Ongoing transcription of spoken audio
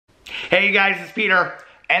Hey you guys, it's Peter,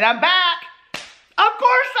 and I'm back. Of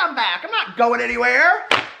course I'm back. I'm not going anywhere.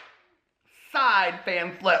 Side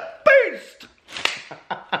fan flip beast.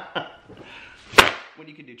 When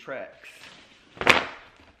you can do tricks.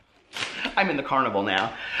 I'm in the carnival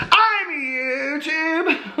now. I'm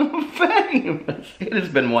YouTube famous. It has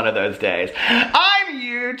been one of those days. I'm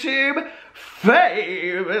YouTube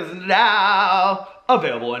famous now.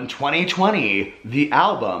 Available in 2020. The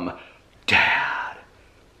album, Dad.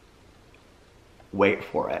 Wait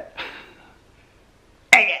for it.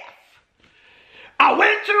 AF. I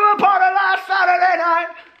went to a party last Saturday night.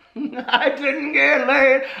 I didn't get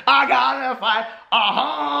laid. I got in a fight.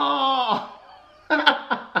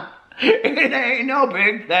 It ain't no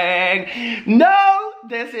big thing. No,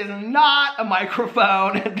 this is not a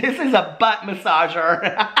microphone. This is a butt massager.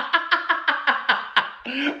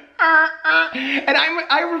 And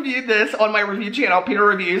I reviewed this on my review channel, Peter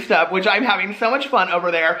Reviews Stuff, which I'm having so much fun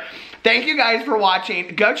over there. Thank you guys for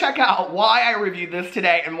watching. Go check out why I reviewed this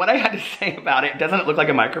today and what I had to say about it. Doesn't it look like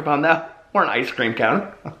a microphone though? Or an ice cream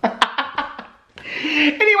cone?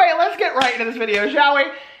 Anyway, let's get right into this video, shall we?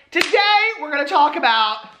 Today, we're gonna talk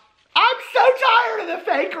about, I'm so tired of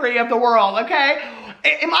the fakery of the world, okay?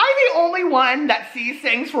 Am I the only one that sees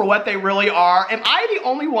things for what they really are? Am I the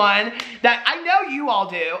only one that, I know you all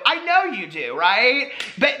do, I know you do, right?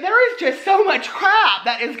 But there is just so much crap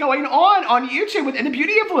that is going on YouTube within the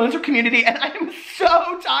beauty influencer community, and I am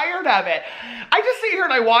so tired of it. I just sit here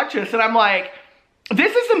and I watch this and I'm like,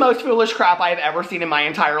 this is the most foolish crap I have ever seen in my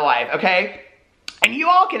entire life, okay? And you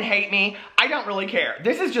all can hate me. I don't really care.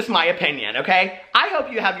 This is just my opinion, okay? I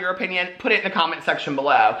hope you have your opinion. Put it in the comment section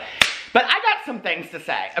below. But I got some things to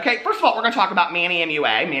say. Okay, first of all, we're gonna talk about Manny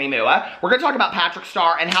MUA, Manny Mua. We're gonna talk about Patrick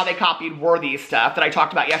Star and how they copied Worthy's stuff that I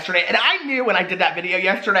talked about yesterday. And I knew when I did that video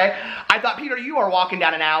yesterday, I thought, Peter, you are walking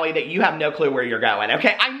down an alley that you have no clue where you're going,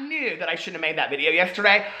 okay? I knew that I shouldn't have made that video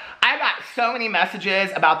yesterday. I got so many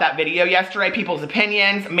messages about that video yesterday, people's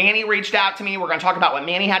opinions. Manny reached out to me. We're gonna talk about what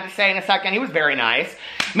Manny had to say in a second. He was very nice.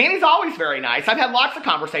 Manny's always very nice. I've had lots of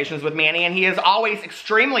conversations with Manny, and he is always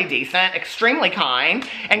extremely decent, extremely kind,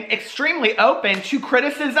 and extremely open to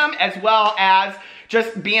criticism, as well as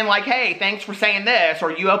just being like, hey, thanks for saying this,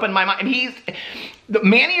 or you opened my mind. And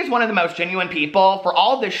Manny is one of the most genuine people for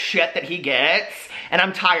all this shit that he gets, and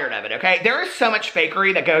I'm tired of it, okay? There is so much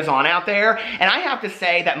fakery that goes on out there, and I have to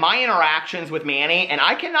say that my interactions with Manny, and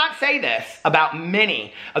I cannot say this about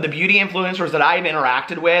many of the beauty influencers that I've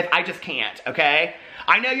interacted with, I just can't, okay?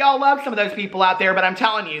 I know y'all love some of those people out there, but I'm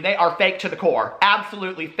telling you, they are fake to the core.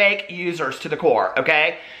 Absolutely fake users to the core,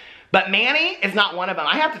 okay? But Manny is not one of them.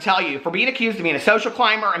 I have to tell you, for being accused of being a social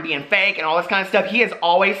climber and being fake and all this kind of stuff, he has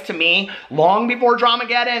always, to me, long before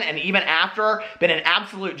Dramageddon and even after, been an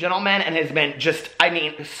absolute gentleman and has been just, I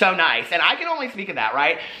mean, so nice. And I can only speak of that,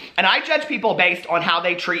 right? And I judge people based on how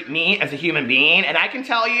they treat me as a human being. And I can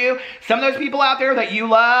tell you, some of those people out there that you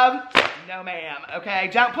love, no ma'am, okay?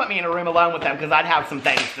 Don't put me in a room alone with them because I'd have some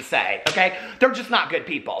things to say, okay? They're just not good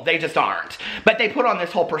people. They just aren't. But they put on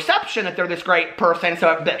this whole perception that they're this great person.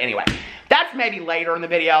 So, but anyway, that's maybe later in the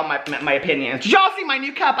video, my opinions. Did y'all see my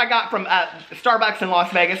new cup I got from Starbucks in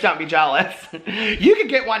Las Vegas? Don't be jealous. You could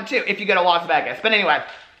get one too if you go to Las Vegas. But anyway,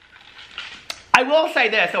 I will say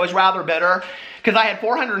this, I was rather bitter because I had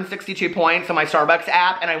 462 points on my Starbucks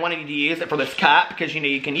app and I wanted to use it for this cup because, you know,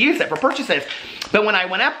 you can use it for purchases. But when I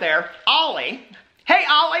went up there, Ollie, hey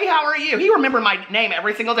Ollie, how are you? He remembered my name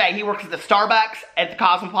every single day. He works at the Starbucks at the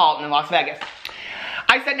Cosmopolitan in Las Vegas.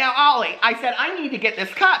 I said, now Ollie, I said, I need to get this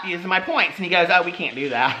cup using my points. And he goes, oh, we can't do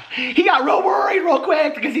that. He got real worried real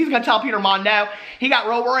quick because he's gonna tell Peter Monn no. He got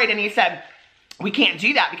real worried and he said, we can't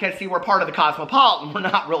do that because, see, we're part of the Cosmopolitan. We're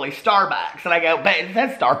not really Starbucks. And I go, but it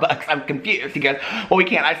says Starbucks. I'm confused. He goes, well, we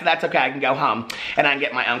can't. I said, that's okay. I can go home and I can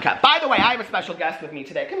get my own cup. By the way, I have a special guest with me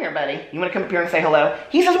today. Come here, buddy. You want to come up here and say hello?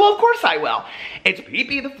 He says, well, of course I will. It's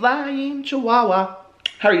Pee-Pee the Flying Chihuahua.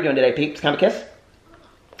 How are you doing today, Peeps? Can I have a kiss?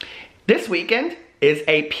 This weekend is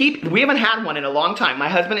a Peep. We haven't had one in a long time. My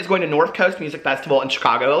husband is going to North Coast Music Festival in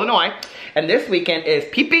Chicago, Illinois. And this weekend is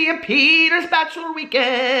Pee-Pee and Peter's Bachelor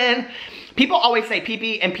Weekend. People always say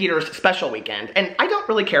Pee-Pee and Peter's special weekend, and I don't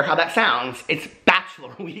really care how that sounds. It's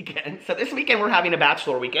Bachelor Weekend. So this weekend we're having a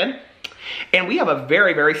Bachelor Weekend, and we have a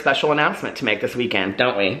very, very special announcement to make this weekend,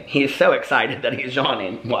 don't we? He's so excited that he's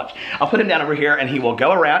yawning. Watch. I'll put him down over here, and he will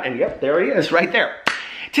go around, and yep, there he is, right there.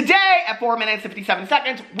 Today, at 4 minutes, 57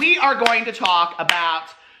 seconds, we are going to talk about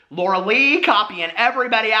Laura Lee copying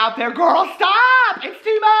everybody out there. Girl, stop! It's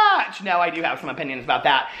too much! No, I do have some opinions about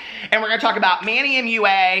that. And we're going to talk about Manny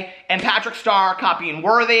MUA and Patrick Star copying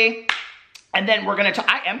Worthy. And then we're going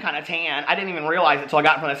to, I am kind of tan. I didn't even realize it until I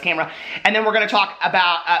got in front of this camera. And then we're going to talk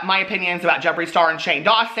about my opinions about Jeffree Star and Shane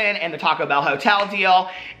Dawson and the Taco Bell hotel deal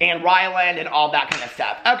and Ryland and all that kind of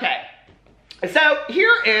stuff. Okay. So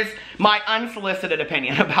here is my unsolicited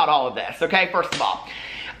opinion about all of this. Okay. First of all,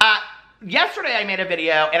 yesterday I made a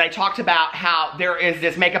video and I talked about how there is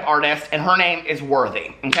this makeup artist and her name is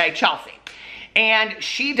Worthy. Okay. Chelsea. And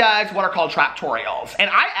she does what are called tractorials. And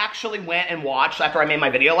I actually went and watched, after I made my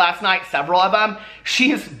video last night, several of them.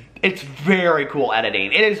 It's very cool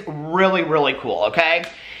editing. It is really, really cool, okay?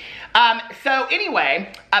 So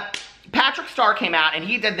anyway, Patrick Star came out and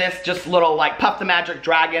he did this just little like Puff the Magic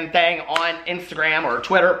Dragon thing on Instagram or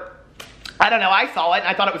Twitter. I don't know, I saw it and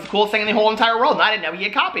I thought it was the coolest thing in the whole entire world and I didn't know he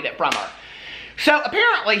had copied it from her. So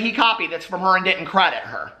apparently he copied this from her and didn't credit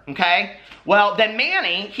her, okay? Well, then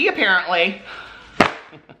Manny, he apparently,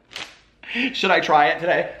 should I try it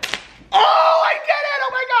today? Oh, I did it! Oh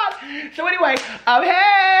my God! So anyway,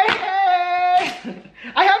 hey!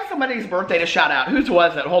 I have somebody's birthday to shout out. Whose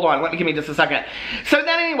was it? Hold on, give me just a second. So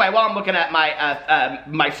then anyway, while I'm looking at my,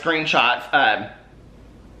 my screenshots,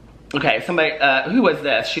 okay, somebody, who was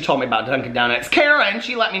this? She told me about Dunkin' Donuts. Karen,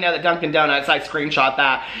 she let me know that Dunkin' Donuts, I screenshot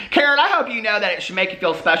that. Karen, I hope you know that it should make you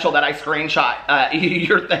feel special that I screenshot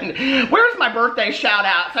your thing. Where's my birthday shout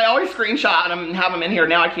outs? I always screenshot them and have them in here.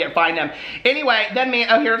 Now I can't find them. Anyway, then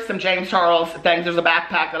here's some James Charles things. There's a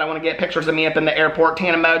backpack that I want to get pictures of me up in the airport.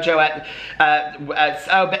 Tana Mojo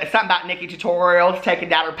something about Nikki Tutorials, taking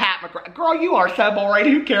down her Pat McGrath. Girl, you are so boring.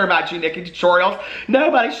 Who care about you, Nikki Tutorials?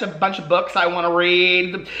 Nobody should, a bunch of books I want to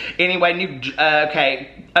read. Anyway,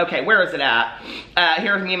 okay, where is it at?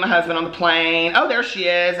 Here's me and my husband on the plane. Oh, there she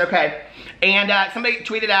is, okay. And somebody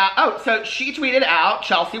tweeted out, oh, so she tweeted out,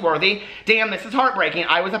 Chelsea Worthy, damn, this is heartbreaking.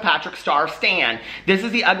 I was a Patrick Star stan. This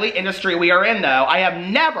is the ugly industry we are in, though. I have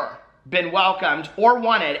never been welcomed or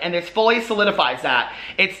wanted, and this fully solidifies that.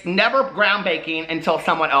 It's never groundbreaking until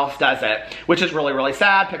someone else does it, which is really, really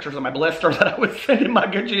sad. Pictures of my blister that I was sending my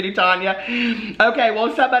good Judy Tanya. Okay,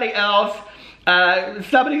 well, somebody else.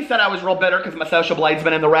 Somebody said I was real bitter because my social blade's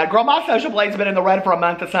been in the red. Girl, my social blade's been in the red for a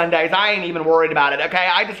month of Sundays. I ain't even worried about it, okay?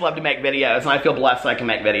 I just love to make videos, and I feel blessed that I can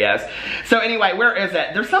make videos. So anyway, where is it?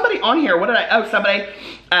 There's somebody on here. What did somebody,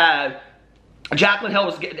 Jacqueline Hill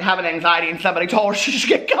was having anxiety and somebody told her she should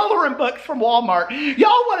get coloring books from Walmart. Y'all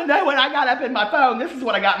want to know what I got up in my phone? This is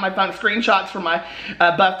what I got in my phone. Screenshots from my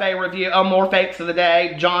buffet review. Oh, more fakes of the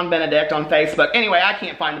day. John Benedict on Facebook. Anyway, I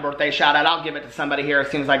can't find the birthday shout out. I'll give it to somebody here as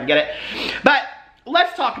soon as I can get it. But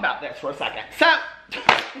let's talk about this for a second. So,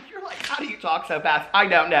 you're like, how do you talk so fast? I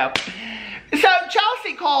don't know. So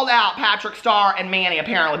Chelsea called out Patrick Star and Manny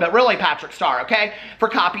apparently, but really Patrick Star, okay, for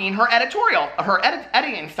copying her editorial, her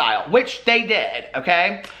editing style, which they did,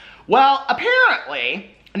 okay? Well,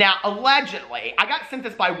 apparently, now allegedly, I got sent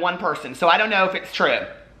this by one person, so I don't know if it's true.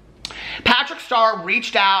 Patrick Star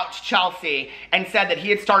reached out to Chelsea and said that he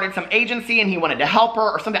had started some agency and he wanted to help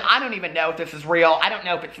her or something. I don't even know if this is real. I don't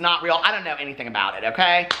know if it's not real. I don't know anything about it,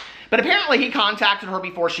 okay? But apparently he contacted her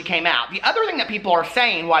before she came out. The other thing that people are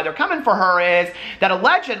saying why they're coming for her is that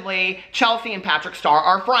allegedly Chelsea and Patrick Star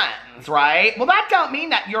are friends, right? Well, that don't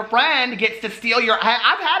mean that your friend gets to steal your...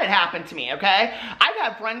 I've had it happen to me, okay? I've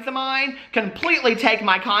had friends of mine completely take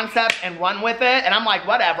my concept and run with it, and I'm like,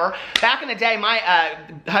 whatever. Back in the day, my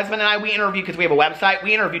husband and I, we interviewed, because we have a website,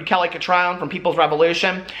 we interviewed Kelly Catrone from People's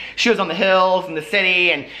Revolution. She was on the hills in the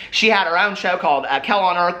city, and she had her own show called Kel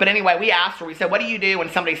on Earth. But anyway, we asked her, we said, what do you do when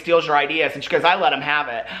somebody steals your ideas? And she goes, I let them have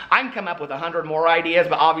it. I can come up with 100 more ideas,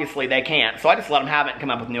 but obviously they can't. So I just let them have it and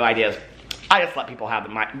come up with new ideas. I just let people have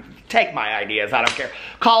them, take my ideas. I don't care.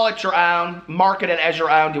 Call it your own, market it as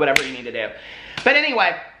your own, do whatever you need to do. But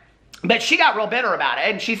anyway, but she got real bitter about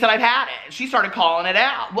it, and she said, I've had it. And she started calling it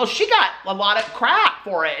out. Well, she got a lot of crap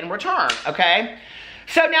for it in return, okay?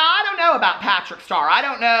 So now I don't know about Patrick Star. I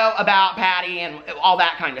don't know about Patty and all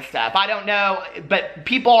that kind of stuff. I don't know, but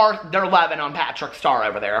people they're loving on Patrick Star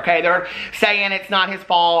over there, okay? They're saying it's not his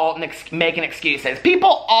fault and making excuses.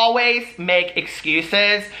 People always make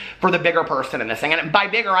excuses for the bigger person in this thing. And by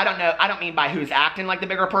bigger, I don't mean by who's acting like the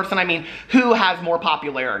bigger person. I mean who has more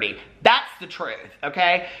popularity. That's the truth,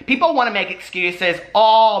 okay? People want to make excuses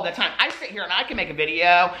all the time. I sit here and I can make a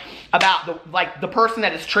video about the person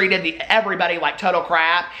that has treated everybody like total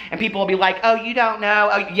crap, and people will be like, oh, you don't know?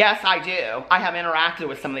 Oh, yes, I do. I have interacted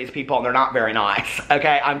with some of these people, and they're not very nice,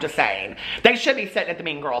 okay? I'm just saying. They should be sitting at the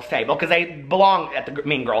Mean Girls table, because they belong at the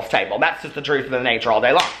Mean Girls table. That's just the truth of the nature all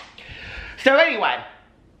day long. So anyway,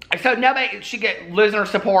 so nobody, she losing her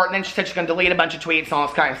support, and then she said she's going to delete a bunch of tweets and all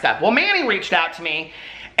this kind of stuff. Well, Manny reached out to me,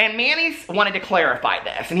 and Manny wanted to clarify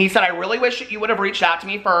this. And he said, I really wish you would have reached out to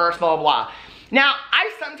me first, blah, blah, blah. Now,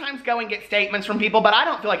 I sometimes go and get statements from people, but I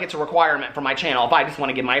don't feel like it's a requirement for my channel if I just want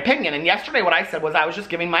to give my opinion. And yesterday what I said was I was just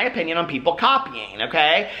giving my opinion on people copying,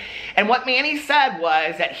 okay? And what Manny said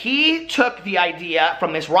was that he took the idea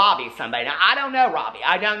from this Robbie somebody. Now, I don't know Robbie.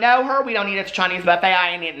 I don't know her. We don't eat at the Chinese buffet.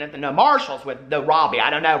 I ain't eating at the Marshalls with the Robbie. I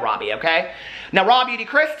don't know Robbie, okay? Now, Raw Beauty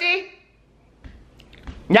Christie.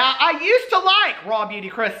 Now, I used to like Raw Beauty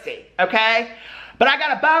Christie, okay? But I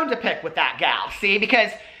got a bone to pick with that gal, see?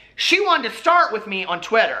 Because she wanted to start with me on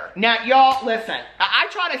Twitter. Now, y'all, listen. I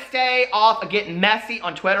try to stay off of getting messy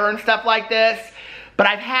on Twitter and stuff like this, but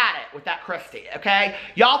I've had it with that Christie, okay?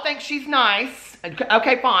 Y'all think she's nice.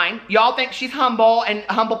 Okay, fine. Y'all think she's humble and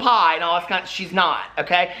humble pie and all this kind of, she's not,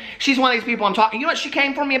 okay? She's one of these people I'm talking, you know what she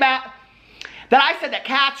came for me about? That I said that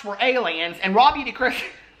cats were aliens, and Raw Beauty Christie,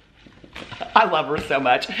 I love her so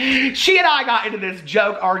much. She and I got into this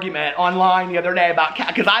joke argument online the other day about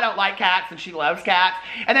cats, because I don't like cats and she loves cats.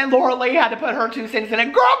 And then Laura Lee had to put her 2 cents in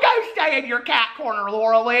it. Girl, go stay in your cat corner,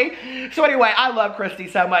 Laura Lee. So anyway, I love Christie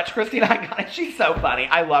so much. Christie and I got it. She's so funny.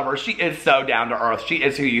 I love her. She is so down to earth. She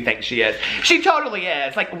is who you think she is. She totally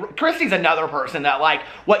is. Like, Christie's another person that, like,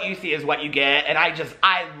 what you see is what you get. And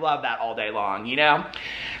I love that all day long, you know?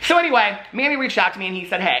 So anyway, Manny reached out to me and he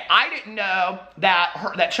said, hey, I didn't know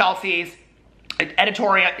that Chelsea's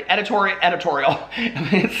editorial.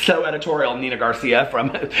 It's so editorial, Nina Garcia from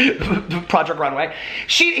Project Runway.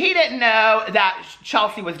 He didn't know that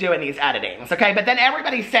Chelsea was doing these editings, okay? But then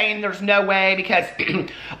everybody's saying there's no way because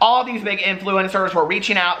all these big influencers were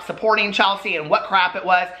reaching out, supporting Chelsea and what crap it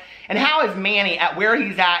was. And how is Manny at where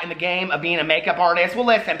he's at in the game of being a makeup artist? Well,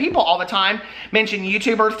 listen, people all the time mention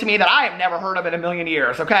YouTubers to me that I have never heard of in a million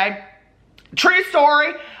years, okay? True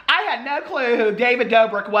story. I had no clue who David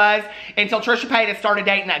Dobrik was until Trisha Paytas started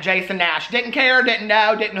dating that Jason Nash. Didn't care, didn't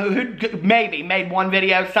know, didn't know who maybe made one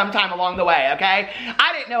video sometime along the way, okay?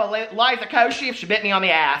 I didn't know Liza Koshy if she bit me on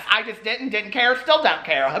the ass. I just didn't care, still don't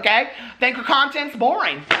care, okay? Think her content's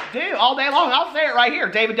boring. Do, all day long. I'll say it right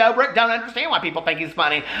here. David Dobrik, don't understand why people think he's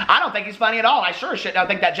funny. I don't think he's funny at all. I sure as shit don't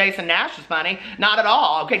think that Jason Nash is funny. Not at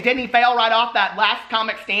all, okay? Didn't he fail right off that last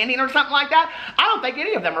comic standing or something like that? I don't think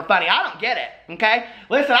any of them are funny. I don't get it, okay?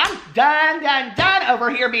 Listen, I'm done over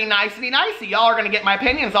here being nicey. Y'all are going to get my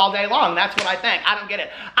opinions all day long. That's what I think. I don't get it.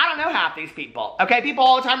 I don't know half these people. Okay, people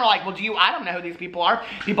all the time are like, well, I don't know who these people are.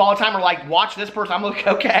 People all the time are like, watch this person. I'm like,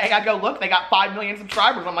 okay. I go, look, they got 5 million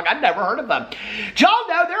subscribers. I'm like, I've never heard of them. Do y'all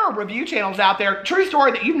know there are review channels out there, true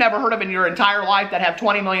story, that you've never heard of in your entire life that have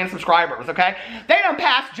 20 million subscribers, okay? They done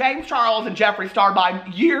passed James Charles and Jeffree Star by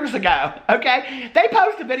years ago, okay? They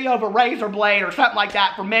post a video of a razor blade or something like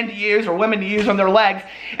that for men to use or women to use on their legs,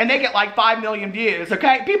 and they get like 5 million views,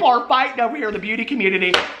 okay? People are fighting over here in the beauty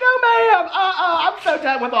community. No, ma'am, I'm so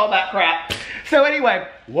done with all that crap. So anyway,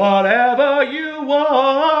 whatever you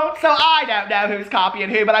want. So I don't know who's copying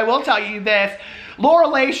who, but I will tell you this. Laura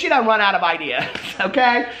Lee, she done run out of ideas,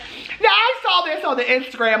 okay? Now, I saw this on the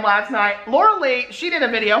Instagram last night. Laura Lee, she did a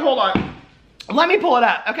video. Hold on. Let me pull it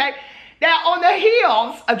up, okay? Now, on the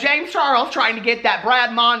heels of James Charles trying to get that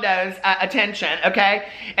Brad Mondo's attention, okay?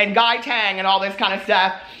 And Guy Tang and all this kind of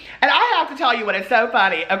stuff. And I have to tell you what is so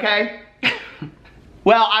funny, okay?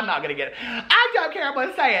 Well, I'm not going to get it. I don't care, I'm going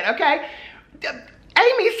to say it, okay?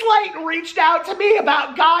 Amy Slayton reached out to me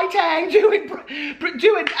about Guy Tang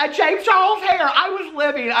doing James Charles hair. I was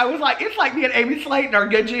living. I was like, it's like me and Amy Slayton are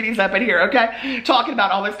good genies up in here, okay? Talking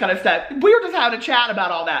about all this kind of stuff. We were just having a chat about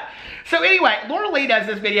all that. So anyway, Laura Lee does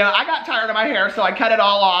this video. I got tired of my hair, so I cut it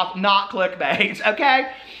all off. Not clickbait,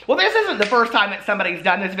 okay? Well, this isn't the first time that somebody's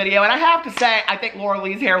done this video, and I have to say, I think Laura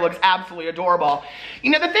Lee's hair looks absolutely adorable.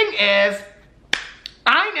 You know, the thing is,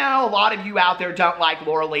 I know a lot of you out there don't like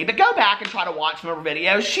Laura Lee, but go back and try to watch some of her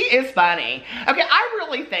videos. She is funny. Okay, I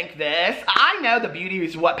really think this. I know the beauty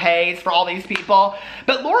is what pays for all these people,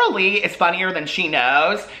 but Laura Lee is funnier than she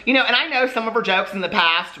knows. You know, and I know some of her jokes in the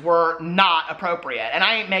past were not appropriate, and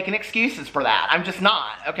I ain't making excuses for that. I'm just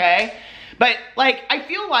not, okay? But, like, I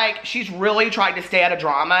feel like she's really tried to stay out of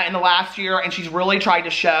drama in the last year, and she's really tried to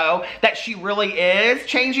show that she really is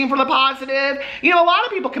changing for the positive. You know, a lot of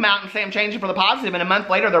people come out and say I'm changing for the positive, and a month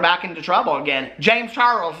later they're back into trouble again. James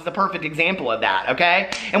Charles is a perfect example of that, okay?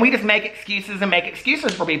 And we just make excuses and make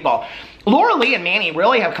excuses for people. Laura Lee and Manny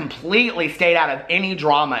really have completely stayed out of any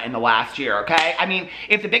drama in the last year, okay? I mean,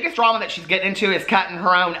 if the biggest drama that she's getting into is cutting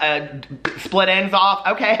her own split ends off,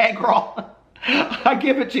 okay, hey, girl. I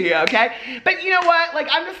give it to you, okay? But you know what? Like,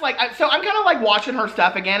 I'm just like, so I'm kind of like watching her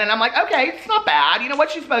stuff again, and I'm like, okay, it's not bad. You know,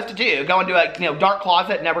 what's she supposed to do? Go into a, you know, dark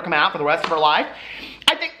closet and never come out for the rest of her life?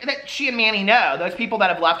 I think that she and Manny know. Those people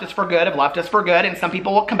that have left us for good have left us for good, and some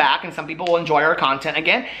people will come back, and some people will enjoy her content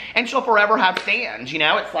again, and she'll forever have stands, you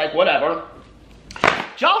know? It's like, whatever.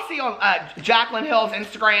 did y'all see on Jaclyn Hill's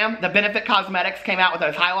Instagram, the Benefit Cosmetics came out with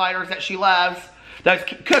those highlighters that she loves? Those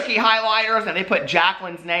cookie highlighters, and they put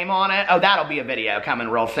Jaclyn's name on it. Oh, that'll be a video coming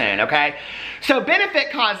real soon, okay? So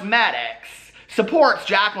Benefit Cosmetics supports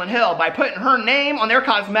Jaclyn Hill by putting her name on their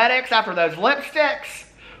cosmetics after those lipsticks,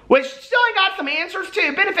 which still ain't got some answers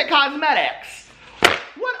to. Benefit Cosmetics,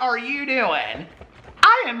 what are you doing?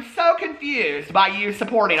 I am so confused by you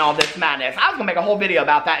supporting all this madness. I was gonna make a whole video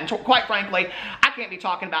about that, and quite frankly, I can't be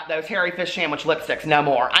talking about those hairy fish sandwich lipsticks no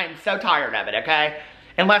more. I am so tired of it, okay?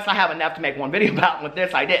 Unless I have enough to make one video about it. With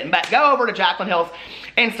this, I didn't. But go over to Jaclyn Hill's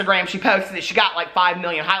Instagram. She posted that she got like 5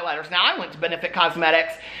 million highlighters. Now, I went to Benefit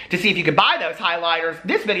Cosmetics to see if you could buy those highlighters.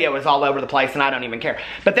 This video is all over the place, and I don't even care.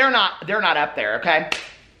 But they're not up there, okay?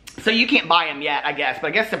 So you can't buy them yet, I guess. But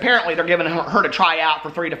I guess apparently they're giving her to try out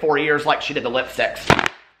for 3 to 4 years like she did the lipsticks.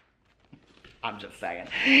 I'm just saying.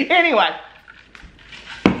 Anyway,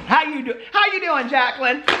 how you doing,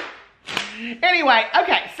 Jaclyn? Anyway,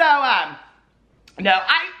 okay, so no,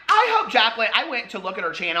 I hope Jaclyn, I went to look at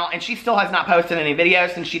her channel and she still has not posted any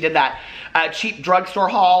videos since she did that cheap drugstore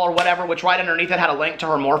haul or whatever, which right underneath it had a link to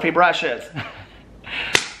her Morphe brushes.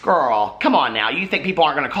 Girl, come on now. You think people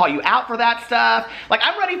aren't going to call you out for that stuff? Like,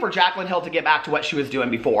 I'm ready for Jaclyn Hill to get back to what she was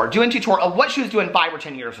doing before. Doing tutorial of what she was doing 5 or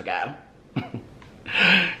 10 years ago.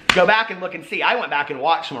 Go back and look and see. I went back and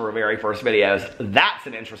watched some of her very first videos. That's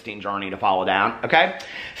an interesting journey to follow down, okay?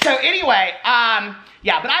 So anyway,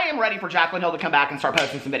 yeah, but I am ready for Jaclyn Hill to come back and start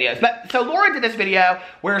posting some videos. But so Laura did this video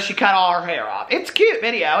where she cut all her hair off. It's a cute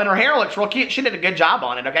video, and her hair looks real cute. She did a good job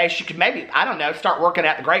on it, okay? She could maybe, I don't know, start working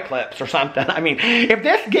at the Great Clips or something. I mean, if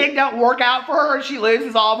this gig don't work out for her, she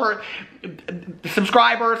loses all of her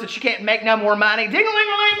subscribers and she can't make no more money.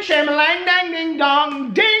 Ding-a-ling-a-ling,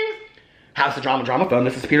 sham-a-lang-dang-ding-dong, ding. How's the drama phone?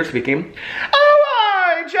 This is Peter speaking. Oh,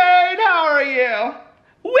 hi, Jane. How are you?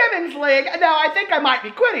 Women's League. No, I think I might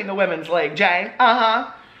be quitting the Women's League, Jane.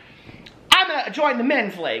 I'm going to join the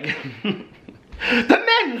Men's League. The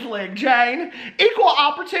Men's League, Jane. Equal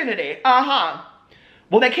opportunity.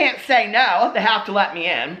 Well, they can't say no. They have to let me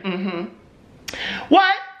in.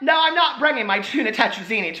 What? No, I'm not bringing my tuna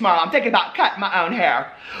tetrazzini tomorrow. I'm thinking about cutting my own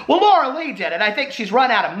hair. Well, Laura Lee did it. I think she's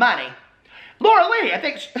run out of money. Laura Lee, I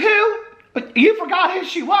think, who? You forgot who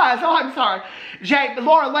she was. Oh, I'm sorry. Jane,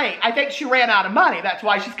 Laura Lee, I think she ran out of money. That's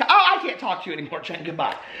why she's, oh, I can't talk to you anymore, Jane.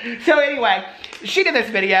 Goodbye. So anyway, she did this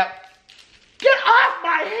video. Get off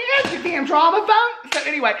my hands, you damn drama phone. So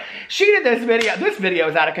anyway, she did this video. This video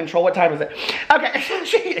is out of control. What time is it? Okay,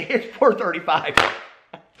 it's 4:35.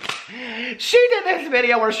 She did this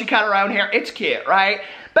video where she cut her own hair. It's cute, right?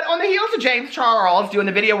 But on the heels of James Charles doing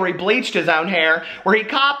the video where he bleached his own hair, where he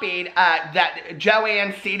copied that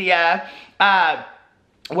Joanne Cedia,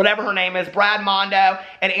 whatever her name is, Brad Mondo,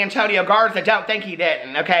 and Antonio Garza. Don't think he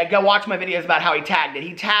didn't, okay? Go watch my videos about how he tagged it.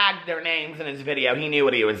 He tagged their names in his video. He knew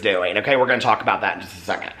what he was doing, okay? We're going to talk about that in just a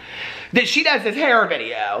second. That she does this hair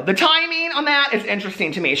video. The timing on that is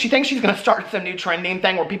interesting to me. She thinks she's going to start some new trending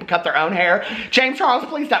thing where people cut their own hair. James Charles,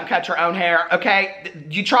 please don't cut your own hair, okay?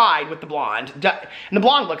 You tried with the blonde. And the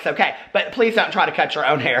blonde looks okay, but please don't try to cut your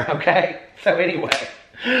own hair, okay? So anyway.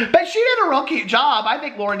 But she did a real cute job. I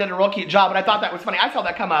think Laura did a real cute job, and I thought that was funny. I saw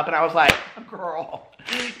that come up, and I was like, girl,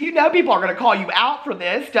 you know people are going to call you out for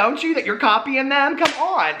this, don't you? That you're copying them? Come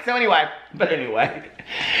on. So anyway,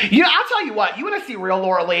 you know, I'll tell you what. You want to see real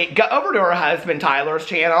Laura Lee? Go over to her husband Tyler's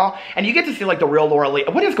channel, and you get to see like the real Laura Lee.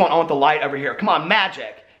 What is going on with the light over here? Come on,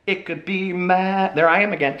 magic. It could be mad. There I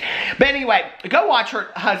am again. But anyway, go watch her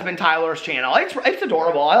husband Tyler's channel. It's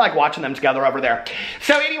adorable. I like watching them together over there.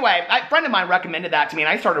 So anyway, a friend of mine recommended that to me, and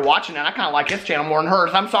I started watching it, and I kind of like his channel more than hers.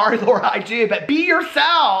 I'm sorry, Laura, I do, but be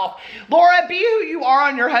yourself. Laura, be who you are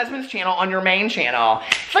on your husband's channel, on your main channel.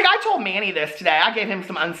 It's like I told Manny this today. I gave him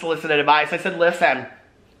some unsolicited advice. I said, listen.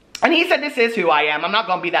 And he said, this is who I am. I'm not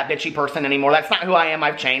going to be that bitchy person anymore. That's not who I am.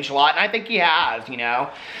 I've changed a lot. And I think he has, you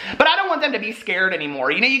know. But I don't want them to be scared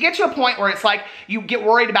anymore. You know, you get to a point where it's like, you get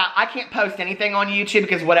worried about, I can't post anything on YouTube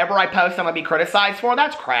because whatever I post, I'm going to be criticized for.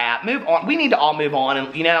 That's crap. Move on. We need to all move on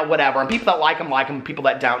and, you know, whatever. And people that like them, people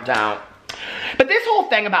that don't. But this whole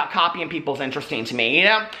thing about copying people is interesting to me. You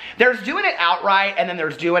know, there's doing it outright and then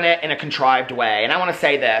there's doing it in a contrived way. And I want to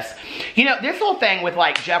say this. You know, this whole thing with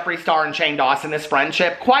like Jeffree Star and Shane Dawson, this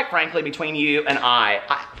friendship, quite frankly, between you and I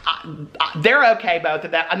they're okay, both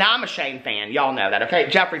of them. And I'm a Shane fan. Y'all know that, okay?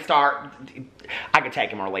 Jeffree Star, I could take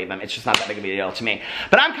him or leave him. It's just not that big of a deal to me.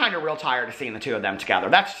 But I'm kind of real tired of seeing the two of them together.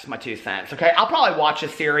 That's just my 2 cents, okay? I'll probably watch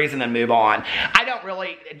this series and then move on. I don't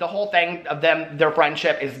really, the whole thing of them, their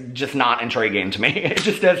friendship is just not intriguing to me. It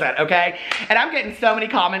just isn't, okay? And I'm getting so many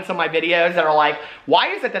comments on my videos that are like, why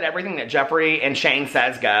is it that everything that Jeffree and Shane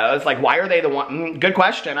says goes? Like, why are they the one? Good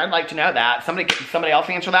question. I'd like to know that. Somebody else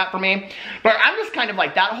answer that for me. But I'm just kind of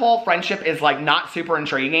like, that whole friendship is like not super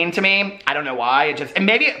intriguing to me. I don't know why. It just, and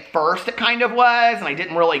maybe at first it kind of was, and I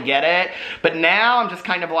didn't really get it. But now I'm just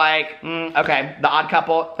kind of like, okay, the odd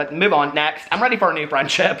couple. Let's move on. Next. I'm ready for a new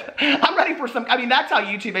friendship. I'm ready for some, I mean, that's how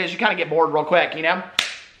YouTube is. You kind of get bored real quick, you know?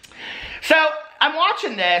 So I'm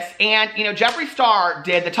watching this, and, you know, Jeffree Star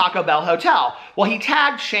did the Taco Bell Hotel. Well, he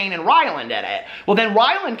tagged Shane and Ryland in it. Well, then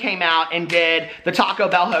Ryland came out and did the Taco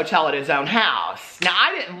Bell Hotel at his own house. Now,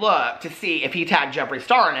 I didn't look to see if he tagged Jeffree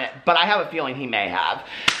Star in it, but I have a feeling he may have.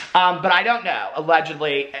 But I don't know.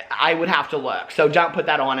 Allegedly, I would have to look. So don't put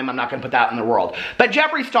that on him. I'm not going to put that in the world. But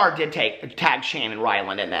Jeffree Star did tag Shane and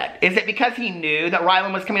Ryland in it. Is it because he knew that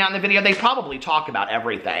Ryland was coming out in the video? They probably talk about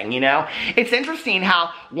everything, you know? It's interesting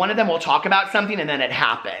how one of them will talk about something and then it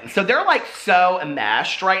happens. So they're like so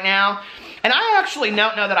enmeshed right now. And I actually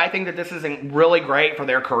don't know that I think that this isn't really great for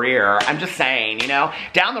their career. I'm just saying, you know,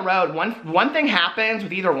 down the road, one thing happens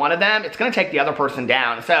with either one of them, it's going to take the other person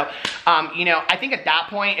down. So, you know, I think at that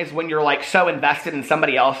point is when you're like so invested in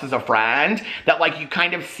somebody else as a friend that like you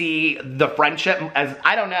kind of see the friendship as,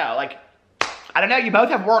 I don't know, like, I don't know, you both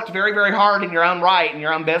have worked very, very hard in your own right, in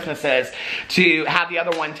your own businesses, to have the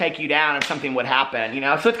other one take you down if something would happen, you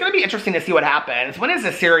know? So it's going to be interesting to see what happens. When is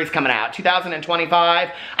this series coming out? 2025?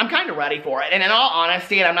 I'm kind of ready for it. And in all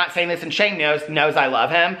honesty, and I'm not saying this, and Shane knows I love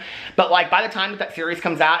him, but like by the time that series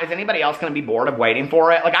comes out, is anybody else going to be bored of waiting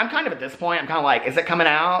for it? Like I'm kind of at this point, I'm kind of like, is it coming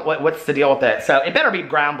out? What's the deal with it? So it better be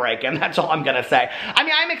groundbreaking. That's all I'm going to say. I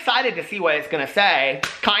mean, I'm excited to see what it's going to say,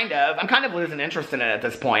 kind of. I'm kind of losing interest in it at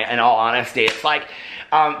this point, in all honesty. It's like,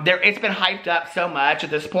 it's been hyped up so much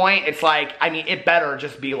at this point. It's like, I mean, it better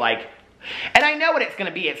just be like, and I know what it's going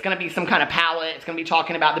to be. It's going to be some kind of palette. It's going to be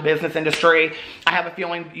talking about the business industry. I have a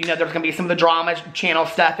feeling, you know, there's going to be some of the drama channel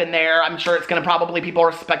stuff in there. I'm sure it's going to probably, people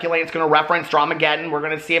are speculating it's going to reference Dramageddon. We're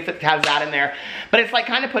going to see if it has that in there. But it's like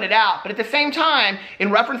kind of put it out. But at the same time, in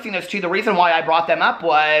referencing those two, the reason why I brought them up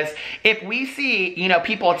was if we see, you know,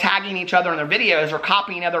 people tagging each other in their videos or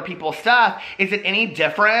copying other people's stuff, is it any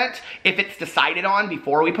different if it's decided on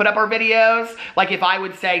before we put up our videos? Like if I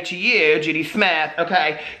would say to you, Judy Smith,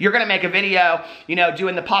 okay, you're going to make a video, you know,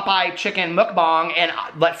 doing the Popeye chicken mukbang, and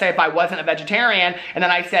let's say if I wasn't a vegetarian, and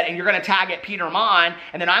then I said, and you're going to tag it Peter Monn,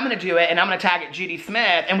 and then I'm going to do it, and I'm going to tag it Judy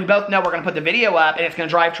Smith, and we both know we're going to put the video up, and it's going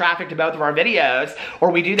to drive traffic to both of our videos,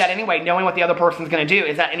 or we do that anyway, knowing what the other person's going to do.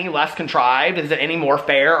 Is that any less contrived? Is it any more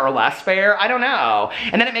fair or less fair? I don't know.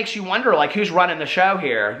 And then it makes you wonder, like, who's running the show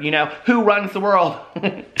here? You know, who runs the world?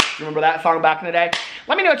 Remember that song back in the day?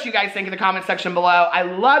 Let me know what you guys think in the comment section below. I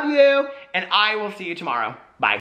love you, and I will see you tomorrow.